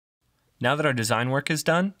Now that our design work is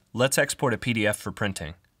done, let's export a PDF for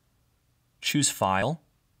printing. Choose File,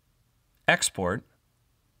 Export,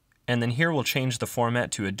 and then here we'll change the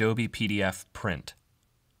format to Adobe PDF Print.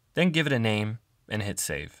 Then give it a name and hit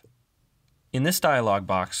Save. In this dialog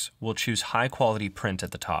box, we'll choose High Quality Print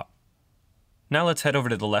at the top. Now let's head over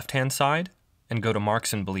to the left-hand side and go to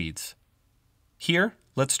Marks and Bleeds. Here,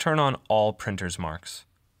 let's turn on all printers marks.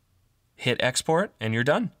 Hit Export and you're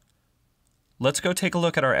done. Let's go take a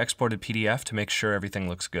look at our exported PDF to make sure everything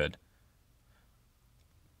looks good.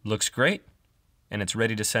 Looks great, and it's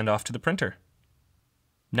ready to send off to the printer.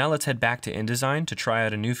 Now let's head back to InDesign to try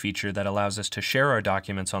out a new feature that allows us to share our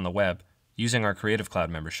documents on the web using our Creative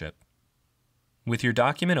Cloud membership. With your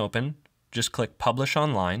document open, just click Publish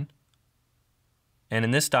Online, and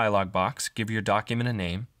in this dialog box, give your document a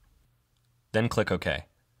name, then click OK.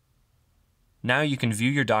 Now you can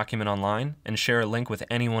view your document online and share a link with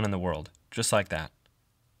anyone in the world, just like that.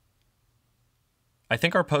 I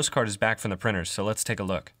think our postcard is back from the printers, so let's take a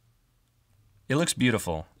look. It looks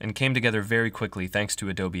beautiful and came together very quickly thanks to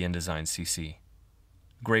Adobe InDesign CC.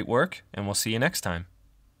 Great work, and we'll see you next time.